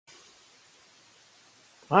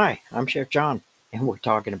Hi, I'm Chef John, and we're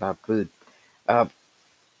talking about food. Uh,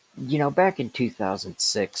 Back in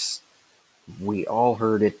 2006, we all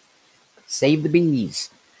heard it save the bees.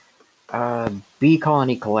 Bee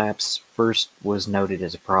colony collapse first was noted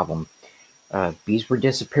as a problem. Bees were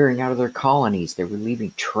disappearing out of their colonies, they were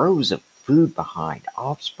leaving troves of food behind,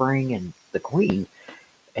 offspring, and the queen.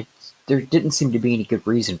 There didn't seem to be any good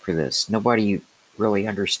reason for this. Nobody really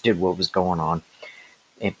understood what was going on.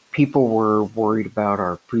 And people were worried about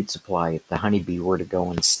our food supply if the honeybee were to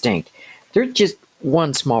go extinct. There's just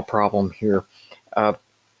one small problem here. Uh,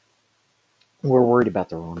 we're worried about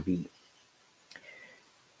the wrong bee.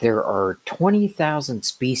 There are 20,000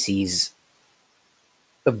 species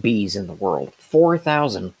of bees in the world.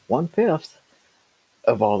 4,000, one fifth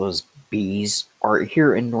of all those bees, are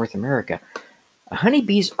here in North America.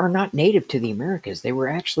 Honeybees are not native to the Americas. They were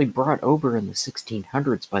actually brought over in the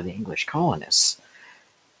 1600s by the English colonists,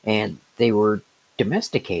 and they were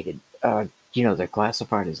domesticated. They're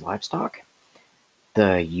classified as livestock.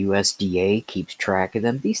 The USDA keeps track of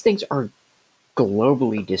them. These things are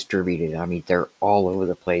globally distributed. I mean, they're all over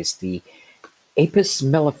the place. The Apis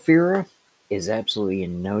mellifera is absolutely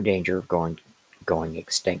in no danger of going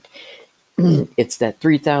extinct. It's that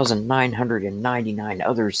 3,999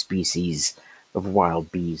 other species of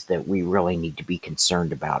wild bees that we really need to be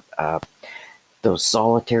concerned about. Those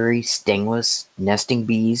solitary, stingless nesting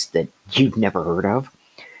bees that you've never heard of.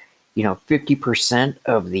 50%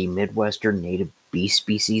 of the Midwestern native bee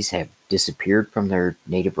species have disappeared from their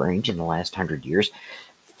native range in the last 100 years.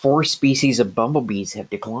 4 species of bumblebees have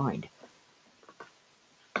declined.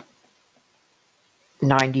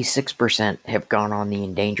 96% have gone on the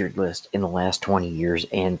endangered list in the last 20 years,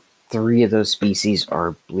 and 3 of those species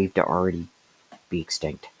are believed to already be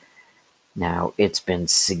extinct. Now, it's been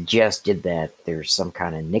suggested that there's some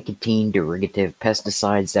kind of nicotine derivative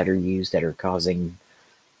pesticides that are used that are causing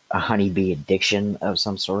a honeybee addiction of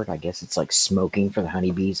some sort. I guess it's like smoking for the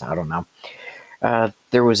honeybees. I don't know.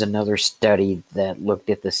 There was another study that looked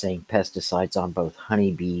at the same pesticides on both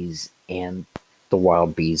honeybees and the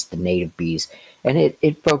wild bees, the native bees, and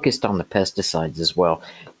it focused on the pesticides as well.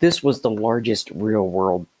 This was the largest real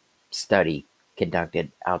world study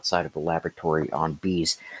conducted outside of a laboratory on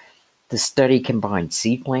bees. The study combined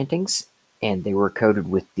seed plantings, and they were coated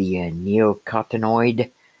with the neonicotinoid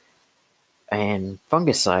and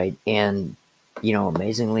fungicide, and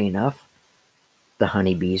amazingly enough, the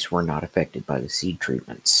honeybees were not affected by the seed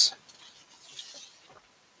treatments.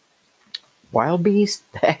 Wild bees,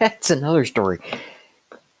 that's another story.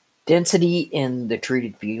 Density in the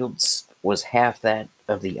treated fields was half that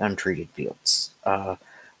of the untreated fields.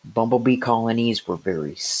 Bumblebee colonies were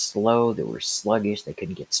very slow, they were sluggish, they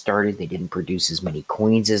couldn't get started, they didn't produce as many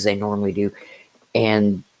queens as they normally do,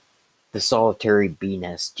 and the solitary bee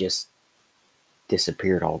nest just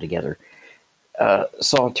disappeared altogether.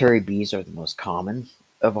 Solitary bees are the most common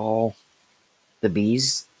of all the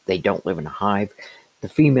bees. They don't live in a hive. The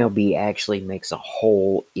female bee actually makes a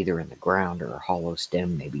hole either in the ground or a hollow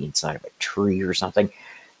stem, maybe inside of a tree or something,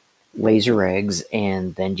 lays her eggs,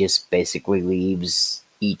 and then just basically leaves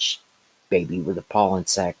each baby with a pollen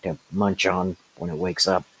sac to munch on when it wakes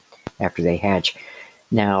up after they hatch.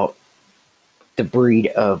 Now, the breed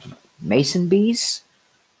of mason bees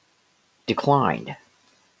declined.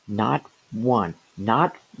 Not one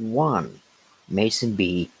mason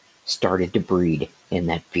bee started to breed in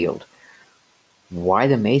that field. Why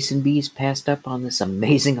the mason bees passed up on this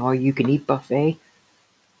amazing all you can eat buffet?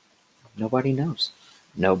 Nobody knows.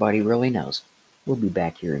 Nobody really knows. We'll be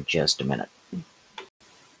back here in just a minute.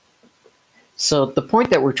 So, the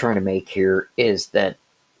point that we're trying to make here is that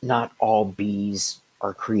not all bees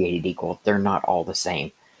are created equal. They're not all the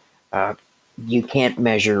same. Uh, you can't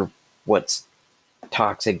measure what's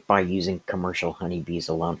toxic by using commercial honeybees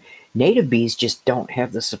alone. Native bees just don't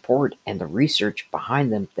have the support and the research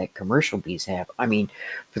behind them that commercial bees have. I mean,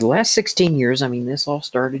 for the last 16 years, this all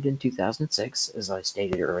started in 2006, as I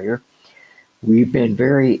stated earlier. We've been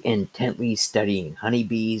very intently studying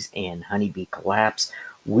honeybees and honeybee collapse.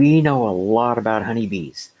 We know a lot about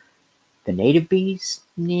honeybees. The native bees,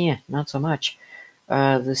 yeah, not so much.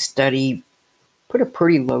 The study put a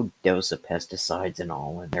pretty low dose of pesticides and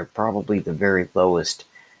all, and they're probably the very lowest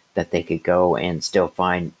that they could go and still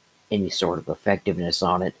find any sort of effectiveness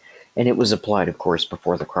on it. And it was applied, of course,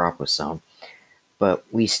 before the crop was sown. But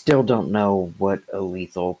we still don't know what a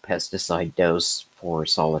lethal pesticide dose for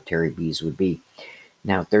solitary bees would be.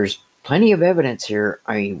 Now, there's plenty of evidence here.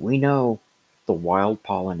 We know the wild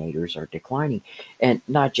pollinators are declining, and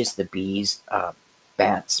not just the bees,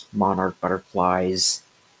 bats, monarch butterflies,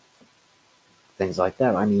 things like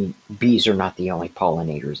that. Bees are not the only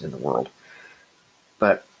pollinators in the world.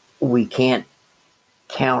 but we can't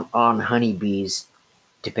count on honeybees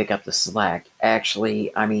to pick up the slack.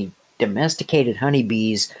 Actually, I mean, domesticated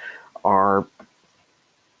honeybees are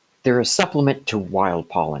they're a supplement to wild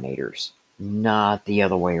pollinators, not the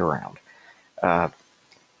other way around. Uh,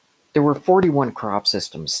 there were 41 crop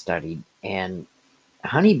systems studied, and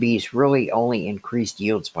honeybees really only increased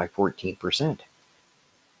yields by 14%.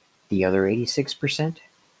 The other 86%,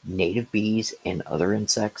 native bees and other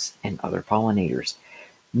insects and other pollinators.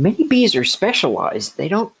 Many bees are specialized.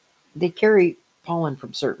 They carry pollen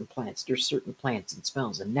from certain plants. There's certain plants and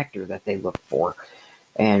smells and nectar that they look for.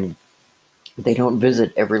 And they don't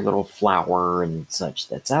visit every little flower and such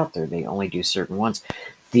that's out there. They only do certain ones.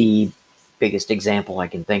 The biggest example I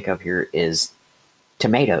can think of here is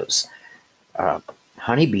tomatoes. Uh,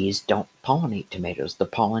 Honeybees don't pollinate tomatoes. The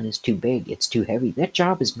pollen is too big, it's too heavy. That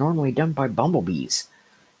job is normally done by bumblebees.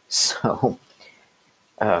 So,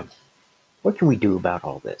 uh, what can we do about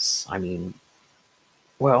all this? I mean,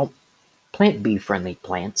 well, plant bee friendly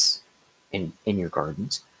plants in your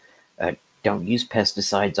gardens. Uh, don't use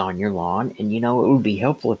pesticides on your lawn. And it would be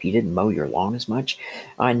helpful if you didn't mow your lawn as much.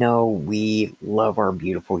 I know we love our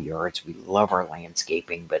beautiful yards, we love our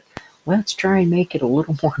landscaping, but let's try and make it a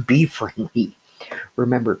little more bee friendly.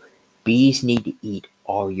 Remember, bees need to eat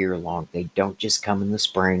all year long. They don't just come in the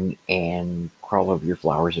spring and crawl over your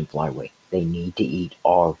flowers and fly away. They need to eat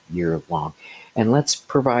all year long. And let's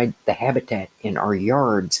provide the habitat in our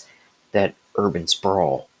yards that urban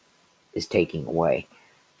sprawl is taking away.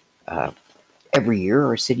 Uh, every year,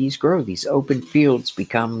 our cities grow. These open fields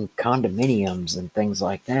become condominiums and things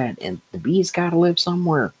like that. And the bees got to live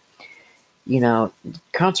somewhere.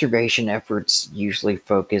 Conservation efforts usually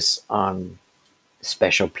focus on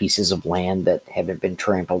special pieces of land that haven't been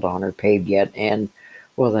trampled on or paved yet. And,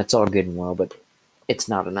 well, that's all good and well, but it's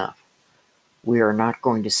not enough. We are not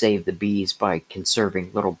going to save the bees by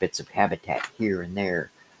conserving little bits of habitat here and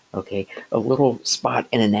there. Okay, a little spot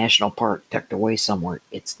in a national park tucked away somewhere,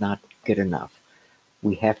 it's not good enough.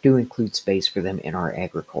 We have to include space for them in our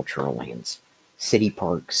agricultural lands, city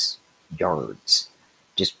parks, yards,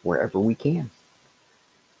 just wherever we can.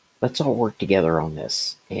 Let's all work together on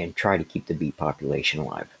this and try to keep the bee population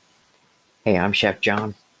alive. Hey, I'm Chef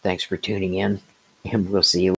John. Thanks for tuning in, and we'll see you.